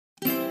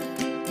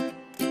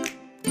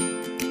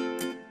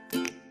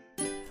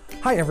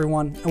Hi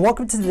everyone, and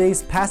welcome to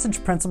today's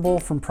passage principle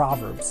from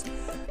Proverbs.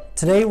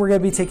 Today we're going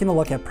to be taking a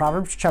look at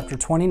Proverbs chapter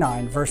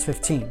 29, verse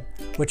 15,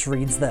 which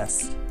reads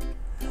this: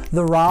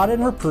 "The rod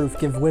and reproof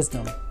give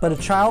wisdom, but a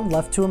child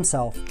left to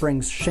himself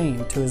brings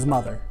shame to his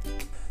mother."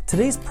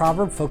 Today's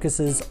proverb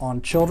focuses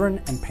on children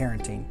and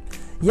parenting,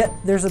 yet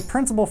there's a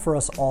principle for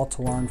us all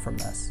to learn from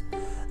this.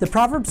 The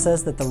proverb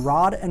says that the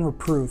rod and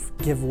reproof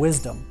give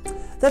wisdom.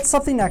 That's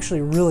something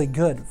actually really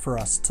good for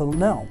us to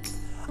know.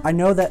 I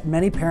know that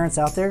many parents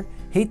out there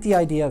hate the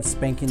idea of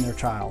spanking their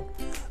child,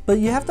 but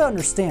you have to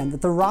understand that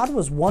the rod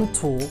was one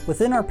tool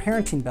within our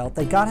parenting belt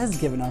that God has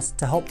given us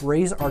to help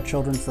raise our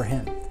children for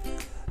Him.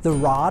 The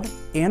rod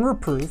and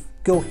reproof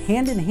go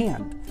hand in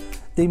hand.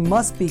 They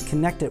must be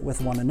connected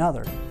with one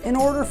another in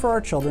order for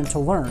our children to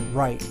learn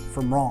right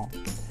from wrong.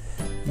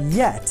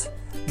 Yet,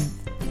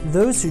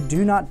 those who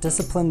do not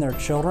discipline their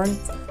children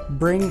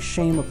bring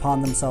shame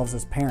upon themselves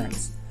as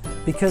parents,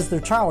 because their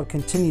child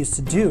continues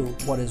to do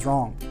what is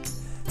wrong.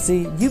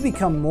 See, you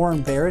become more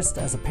embarrassed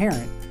as a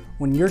parent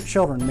when your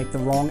children make the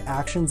wrong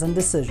actions and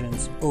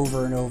decisions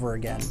over and over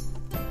again.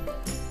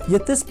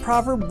 Yet this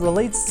proverb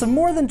relates to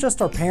more than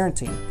just our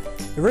parenting.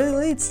 It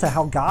relates to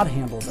how God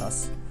handles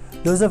us.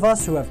 Those of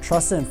us who have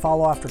trusted and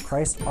follow after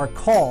Christ are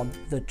called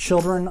the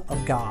children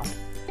of God.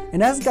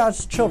 And as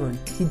God's children,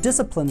 He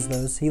disciplines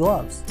those He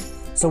loves.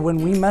 So when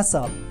we mess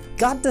up,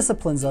 God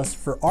disciplines us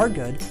for our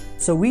good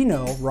so we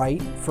know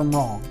right from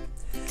wrong.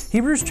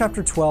 Hebrews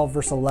chapter 12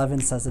 verse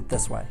 11 says it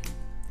this way: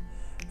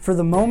 "For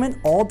the moment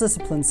all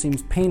discipline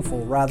seems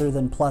painful rather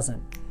than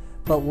pleasant,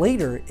 but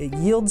later it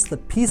yields the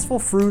peaceful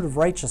fruit of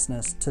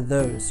righteousness to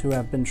those who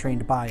have been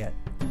trained by it."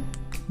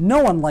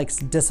 No one likes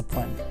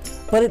discipline,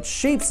 but it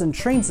shapes and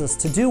trains us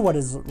to do what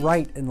is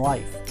right in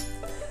life.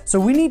 So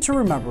we need to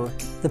remember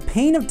the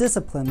pain of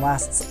discipline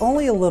lasts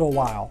only a little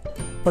while,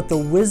 but the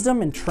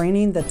wisdom and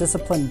training that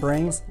discipline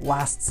brings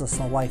lasts us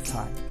a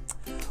lifetime.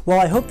 Well,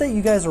 I hope that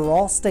you guys are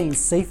all staying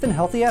safe and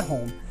healthy at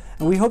home,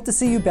 and we hope to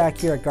see you back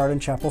here at Garden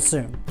Chapel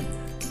soon.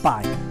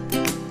 Bye.